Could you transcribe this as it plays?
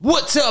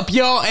What's up,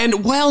 y'all,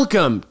 and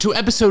welcome to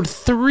episode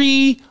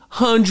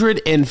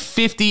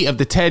 350 of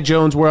the Ted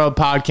Jones World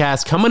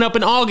Podcast. Coming up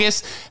in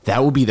August, that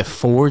will be the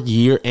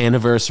 4-year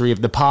anniversary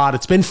of the pod.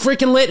 It's been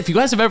freaking lit. If you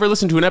guys have ever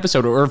listened to an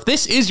episode, or if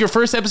this is your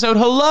first episode,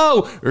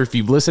 hello! Or if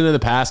you've listened in the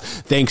past,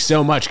 thanks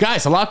so much.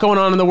 Guys, a lot going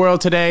on in the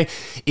world today.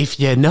 If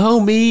you know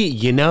me,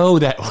 you know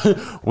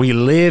that we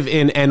live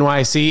in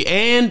NYC,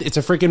 and it's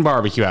a freaking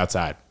barbecue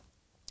outside.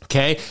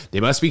 Okay, they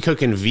must be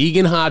cooking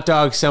vegan hot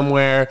dogs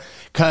somewhere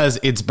because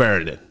it's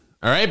burning.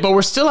 All right, but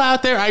we're still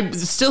out there. I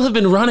still have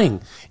been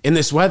running in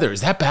this weather. Is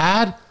that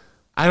bad?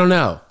 I don't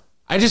know.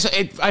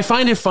 I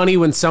find it funny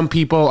when some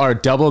people are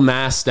double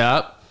masked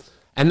up.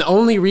 And the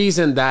only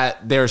reason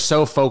that they're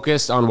so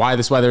focused on why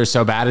this weather is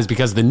so bad is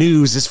because the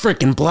news is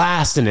freaking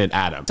blasting it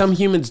at them. Some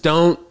humans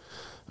don't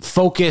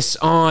focus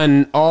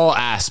on all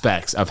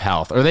aspects of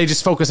health, or they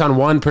just focus on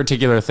one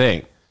particular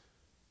thing.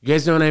 You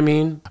guys know what I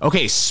mean?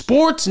 Okay,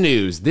 sports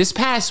news. This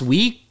past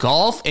week,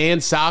 golf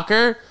and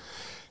soccer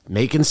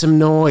making some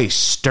noise,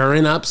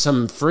 stirring up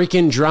some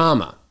freaking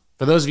drama.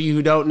 For those of you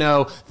who don't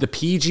know, the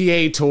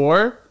PGA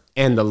Tour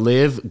and the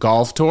LIV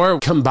Golf Tour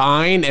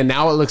combined, and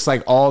now it looks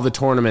like all the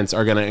tournaments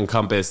are going to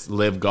encompass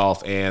LIV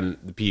Golf and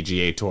the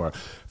PGA Tour.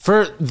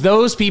 For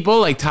those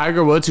people like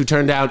Tiger Woods who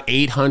turned down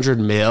 $800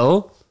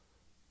 million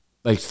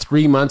like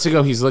 3 months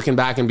ago, he's looking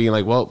back and being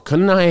like, well,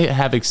 couldn't I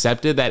have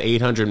accepted that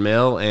 $800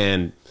 million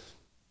and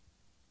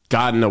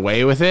gotten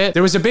away with it?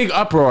 There was a big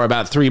uproar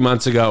about 3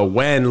 months ago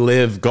when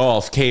LIV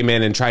Golf came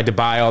in and tried to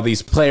buy all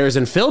these players,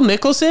 and Phil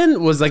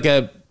Mickelson was like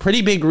a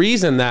pretty big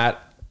reason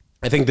that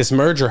I think this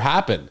merger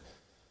happened.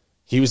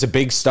 He was a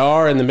big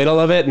star in the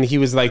middle of it, and he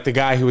was like the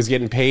guy who was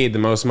getting paid the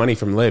most money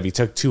from LIV. He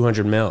took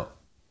 $200 million.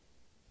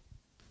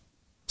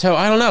 So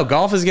I don't know.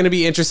 Golf is going to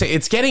be interesting.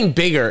 It's getting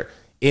bigger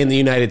in the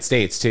United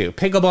States too.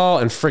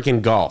 Pickleball and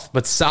freaking golf.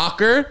 But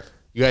soccer,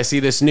 you guys see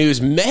this news?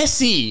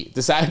 Messi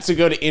decides to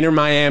go to Inter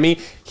Miami.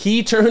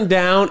 He turned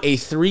down a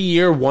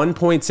 3-year,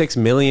 $1.6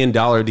 million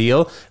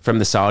deal from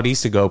the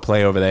Saudis to go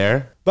play over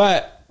there.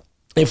 But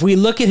if we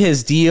look at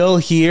his deal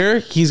here,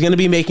 he's going to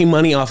be making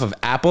money off of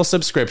Apple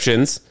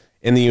subscriptions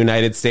in the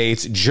United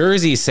States,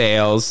 jersey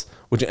sales,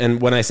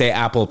 and when I say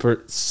Apple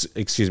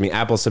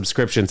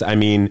subscriptions, I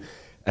mean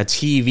a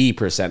TV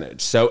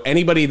percentage. So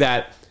anybody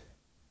that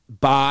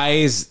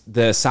buys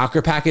the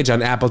soccer package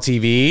on Apple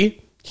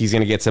TV, he's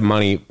going to get some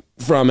money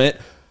from it.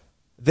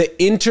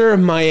 The Inter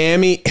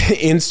Miami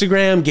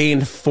Instagram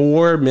gained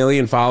 4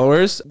 million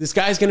followers. This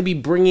guy's going to be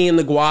bringing in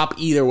the guap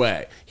either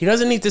way. He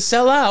doesn't need to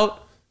sell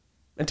out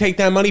and take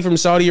that money from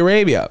Saudi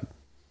Arabia.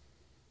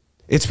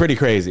 It's pretty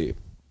crazy.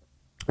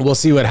 We'll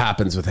see what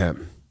happens with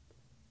him.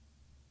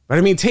 But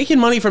I mean, taking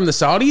money from the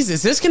Saudis,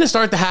 is this going to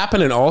start to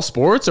happen in all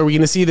sports? Are we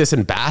going to see this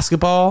in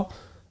basketball?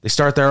 They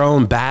start their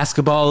own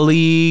basketball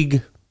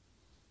league.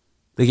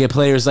 They get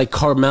players like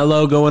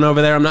Carmelo going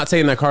over there. I'm not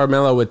saying that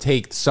Carmelo would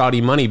take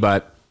Saudi money,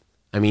 but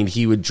I mean,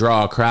 he would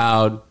draw a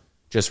crowd.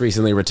 Just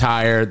recently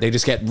retired. They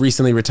just get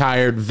recently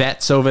retired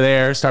vets over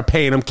there, start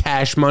paying them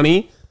cash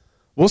money.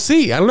 We'll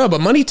see. I don't know,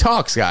 but money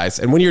talks, guys.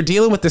 And when you're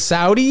dealing with the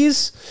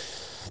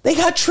Saudis, they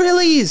got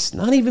trillies,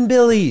 not even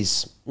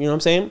billies. You know what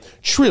I'm saying?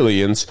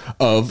 Trillions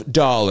of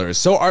dollars.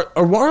 So are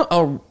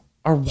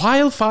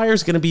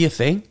wildfires going to be a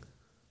thing?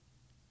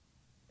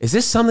 Is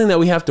this something that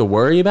we have to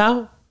worry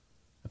about?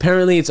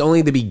 Apparently, it's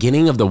only the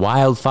beginning of the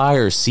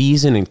wildfire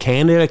season in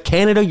Canada.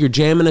 Canada, you're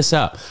jamming us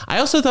up. I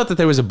also thought that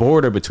there was a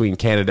border between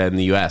Canada and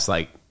the U.S.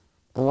 Like,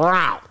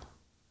 wow.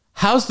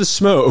 How's the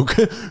smoke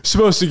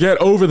supposed to get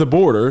over the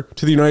border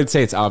to the United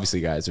States? Obviously,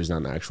 guys, there's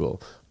not an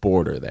actual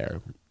border there.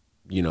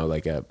 You know,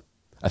 like a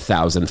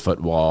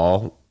 1,000-foot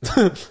wall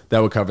that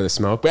would cover the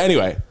smoke. But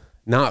anyway,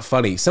 not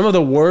funny. Some of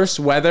the worst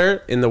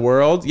weather in the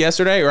world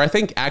yesterday, or I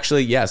think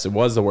actually, yes, it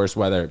was the worst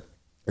weather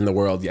in the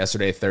world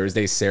yesterday,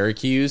 Thursday,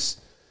 Syracuse,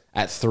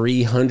 at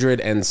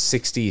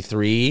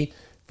 363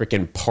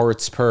 freaking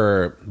parts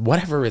per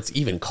whatever it's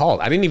even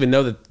called. I didn't even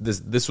know that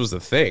this was a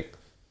thing.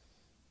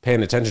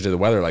 Paying attention to the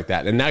weather like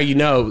that. And now you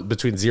know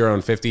between 0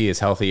 and 50 is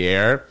healthy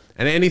air.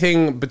 And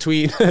anything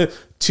between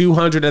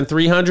 200 and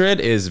 300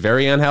 is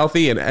very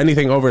unhealthy. And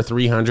anything over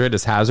 300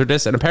 is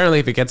hazardous. And apparently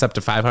if it gets up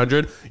to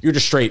 500, you're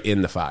just straight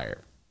in the fire.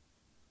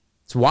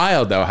 It's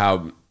wild, though,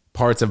 how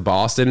parts of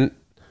Boston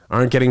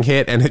aren't getting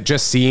hit, and it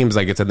just seems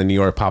like it's in the New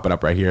York, popping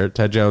up right here,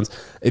 Ted Jones.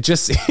 It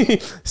just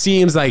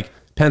seems like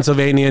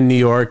Pennsylvania, New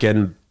York,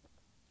 and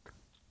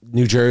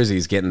New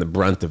Jersey's getting the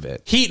brunt of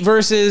it. Heat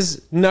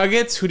versus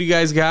Nuggets. Who do you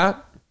guys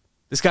got?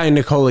 This guy,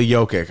 Nikola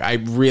Jokic. I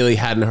really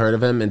hadn't heard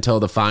of him until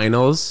the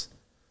finals.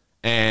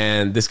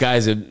 And this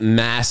guy's a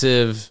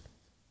massive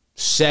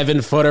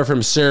 7-footer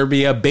from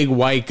Serbia, big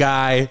white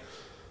guy.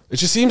 It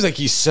just seems like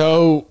he's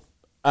so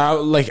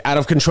out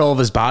of control of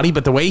his body,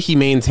 but the way he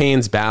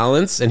maintains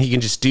balance and he can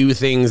just do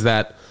things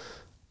that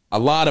a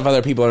lot of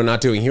other people are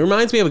not doing. He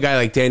reminds me of a guy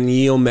like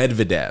Daniil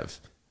Medvedev. If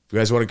you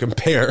guys want to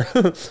compare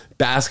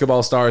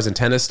basketball stars and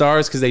tennis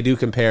stars, because they do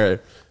compare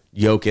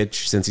Jokic,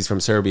 since he's from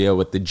Serbia,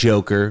 with the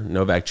Joker,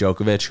 Novak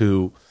Djokovic,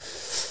 who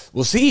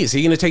we'll see. Is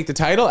he going to take the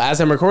title? As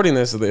I'm recording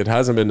this, it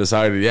hasn't been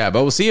decided yet,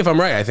 but we'll see if I'm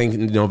right. I think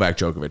Novak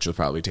Djokovic will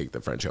probably take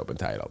the French Open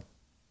title.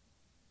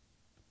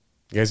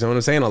 You guys know what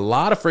I'm saying? A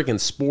lot of freaking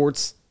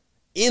sports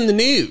in the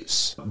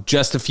news.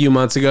 Just a few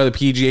months ago, the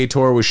PGA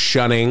Tour was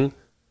shunning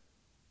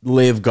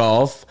Live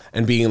Golf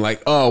and being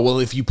like, oh, well,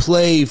 if you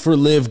play for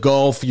Live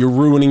Golf, you're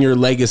ruining your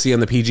legacy on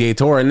the PGA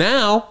Tour. And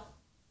now,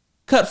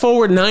 cut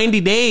forward 90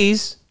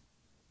 days,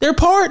 they're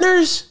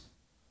partners.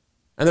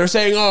 And they're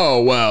saying,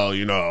 oh, well,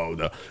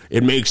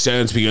 it makes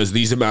sense because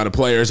these amount of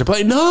players are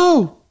playing.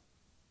 No,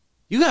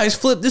 you guys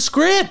flipped the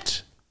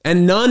script.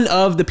 And none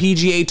of the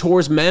PGA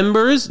Tour's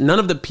members, none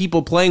of the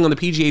people playing on the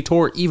PGA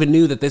Tour even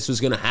knew that this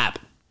was going to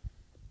happen.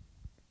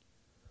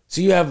 So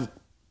you have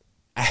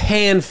a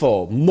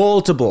handful,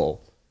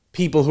 multiple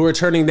people who are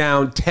turning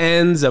down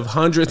tens of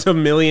hundreds of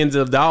millions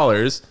of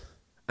dollars.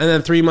 And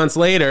then 3 months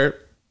later,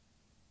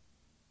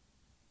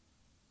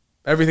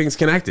 everything's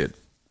connected.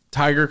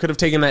 Tiger could have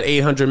taken that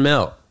 800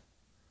 mil.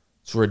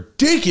 It's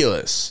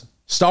ridiculous.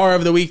 Star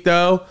of the week,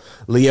 though,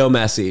 Leo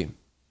Messi.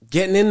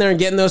 Getting in there and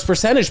getting those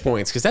percentage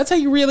points, because that's how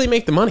you really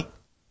make the money.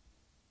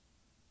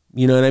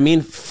 You know what I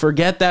mean?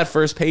 Forget that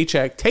first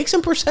paycheck. Take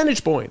some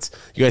percentage points.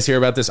 You guys hear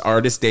about this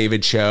artist,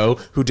 David Cho,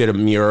 who did a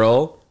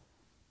mural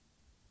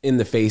in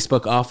the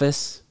Facebook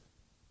office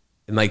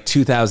in like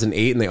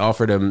 2008, and they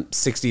offered him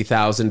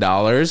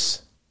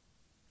 $60,000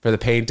 for the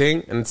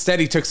painting. And instead,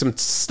 he took some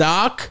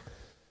stock,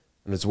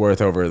 and it's worth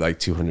over like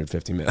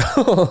 $250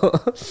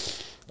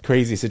 million.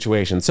 Crazy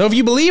situation. So if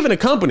you believe in a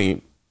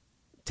company,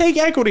 take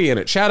equity in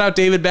it. Shout out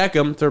David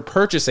Beckham for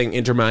purchasing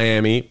Inter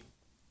Miami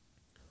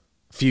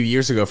a few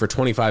years ago for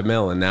 $25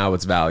 million, and now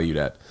it's valued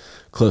at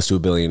close to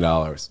 $1 billion.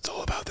 It's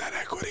all about that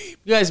equity.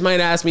 You guys might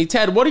ask me,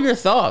 Ted, what are your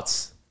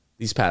thoughts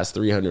these past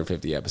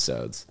 350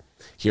 episodes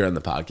here on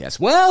the podcast?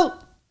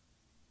 Well,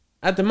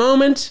 at the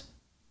moment,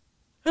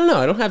 I don't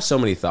know. I don't have so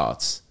many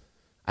thoughts.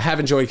 I have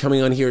enjoyed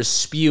coming on here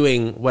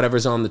spewing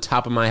whatever's on the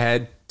top of my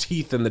head,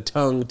 teeth in the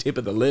tongue, tip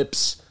of the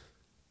lips.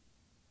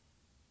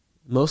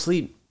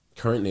 Mostly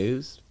current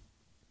news,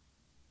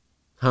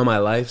 how my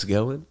life's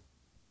going.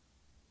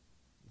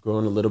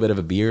 Growing a little bit of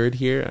a beard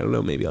here. I don't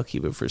know, maybe I'll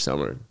keep it for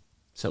summer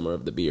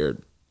of the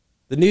beard.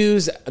 The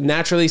news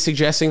naturally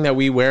suggesting that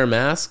we wear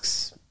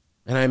masks,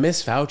 and I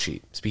miss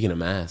Fauci, speaking of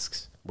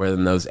masks,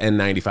 wearing those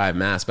N95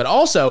 masks. But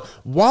also,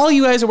 while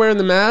you guys are wearing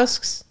the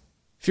masks,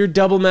 if you're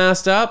double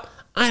masked up,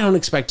 I don't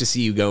expect to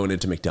see you going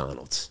into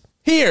McDonald's.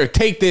 Here,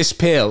 take this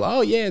pill.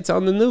 Oh yeah, it's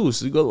on the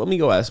news. Let me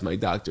go ask my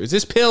doctor. Is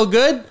this pill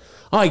good?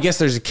 Oh, I guess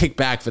there's a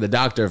kickback for the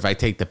doctor if I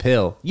take the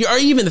pill. Are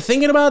you even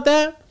thinking about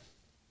that?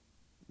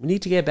 We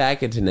need to get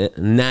back into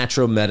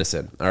natural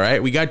medicine, all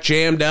right? We got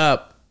jammed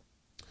up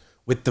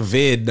with the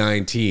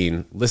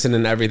vid-19,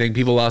 listening to everything.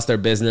 People lost their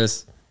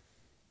business.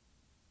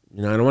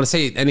 I don't want to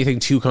say anything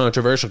too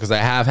controversial because I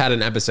have had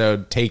an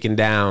episode taken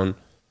down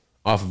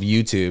off of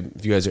YouTube.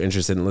 If you guys are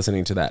interested in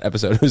listening to that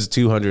episode, it was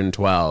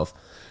 212,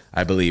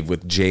 I believe,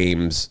 with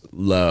James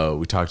Lowe.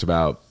 We talked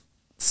about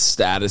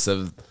status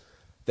of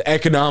the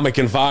economic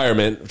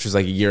environment, which was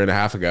like a year and a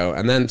half ago.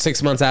 And then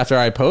 6 months after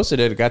I posted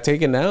it, it got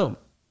taken down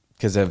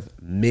because of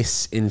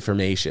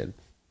misinformation.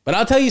 But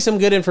I'll tell you some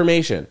good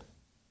information.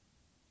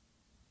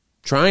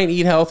 Try and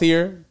eat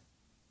healthier.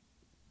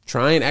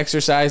 Try and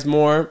exercise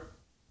more.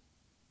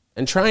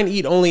 And try and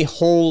eat only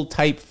whole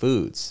type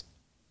foods.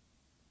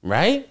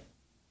 Right?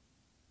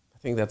 I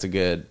think that's a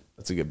good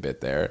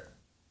bit there.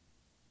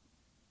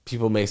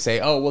 People may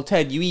say, oh, well,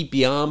 Ted, you eat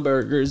Beyond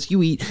Burgers.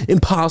 You eat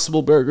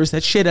Impossible Burgers.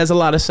 That shit has a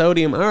lot of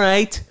sodium. All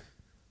right.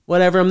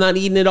 Whatever. I'm not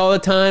eating it all the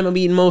time. I'm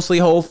eating mostly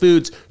whole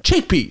foods.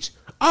 Chickpeas.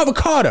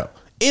 Avocado.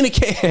 In a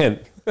can.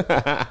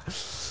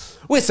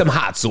 With some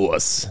hot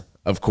sauce.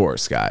 Of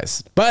course,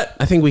 guys. But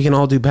I think we can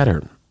all do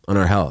better on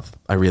our health.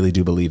 I really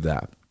do believe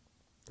that.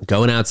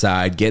 Going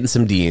outside, getting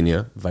some D in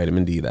you.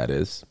 Vitamin D, that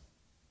is.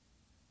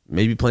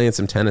 Maybe playing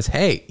some tennis.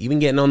 Hey, even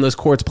getting on those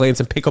courts, playing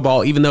some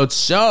pickleball, even though it's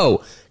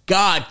so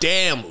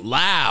goddamn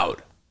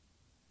loud.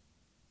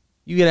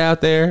 You get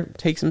out there,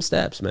 take some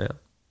steps, man.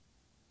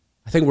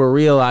 I think we're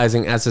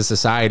realizing as a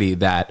society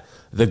that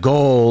the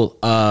goal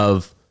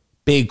of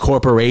big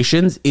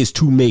corporations is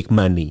to make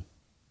money.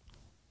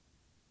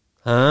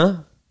 Huh?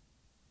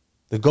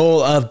 The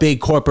goal of big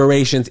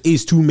corporations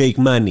is to make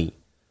money.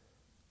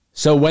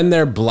 So when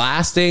they're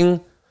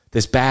blasting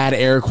this bad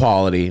air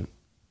quality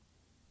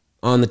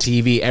on the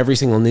TV, every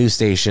single news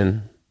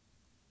station,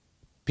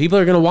 people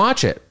are going to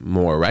watch it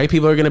more, right?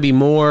 People are going to be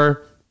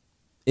more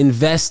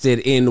invested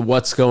in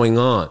what's going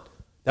on.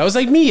 That was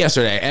like me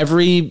yesterday.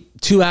 Every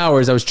 2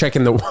 hours, I was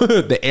checking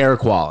the air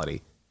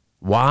quality.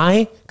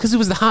 Why? Because it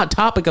was the hot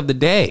topic of the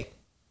day.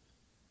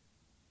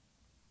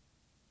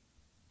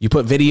 You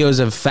put videos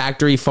of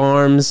factory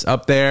farms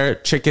up there,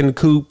 chicken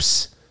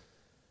coops.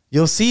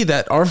 You'll see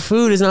that our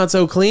food is not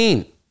so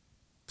clean.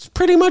 It's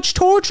pretty much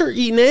torture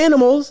eating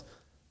animals.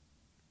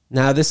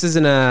 Now, this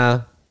isn't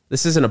a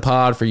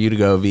pod for you to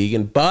go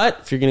vegan, but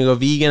if you're going to go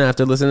vegan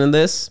after listening to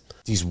this,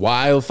 these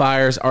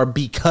wildfires are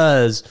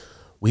because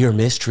we are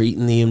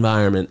mistreating the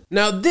environment.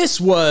 Now, this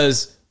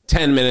was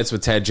 10 Minutes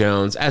with Ted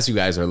Jones. As you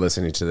guys are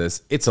listening to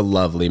this, it's a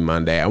lovely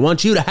Monday. I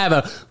want you to have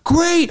a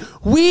great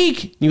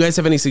week. You guys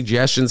have any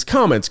suggestions,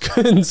 comments,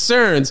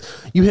 concerns?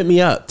 You hit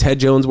me up,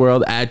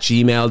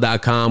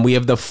 tedjonesworld@gmail.com. We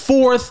have the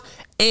 4th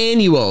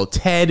annual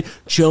Ted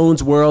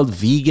Jones World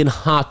Vegan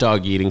Hot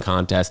Dog Eating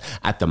Contest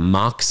at the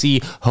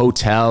Moxie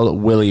Hotel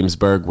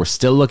Williamsburg. We're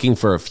still looking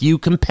for a few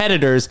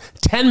competitors.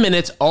 10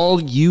 minutes,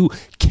 all you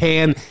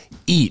can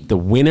eat. The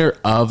winner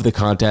of the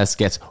contest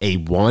gets a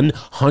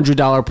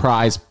 $100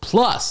 prize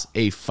plus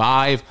a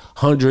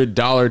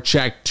 $500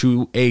 check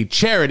to a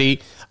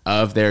charity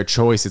of their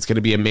choice. It's going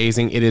to be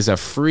amazing. It is a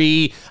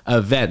free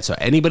event. So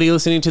anybody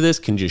listening to this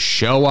can just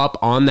show up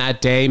on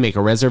that day, make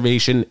a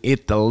reservation,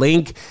 hit the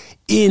link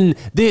in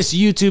this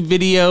YouTube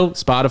video,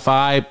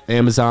 Spotify,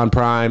 Amazon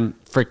Prime,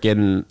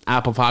 freaking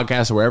Apple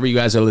Podcasts, or wherever you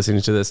guys are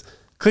listening to this.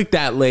 Click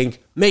that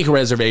link, make a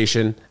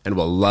reservation, and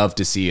we'll love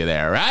to see you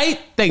there, all right?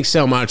 Thanks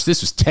so much.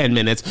 This was 10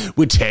 Minutes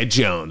with Ted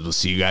Jones. We'll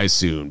see you guys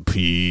soon.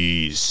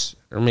 Peace.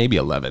 Or maybe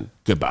 11.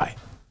 Goodbye.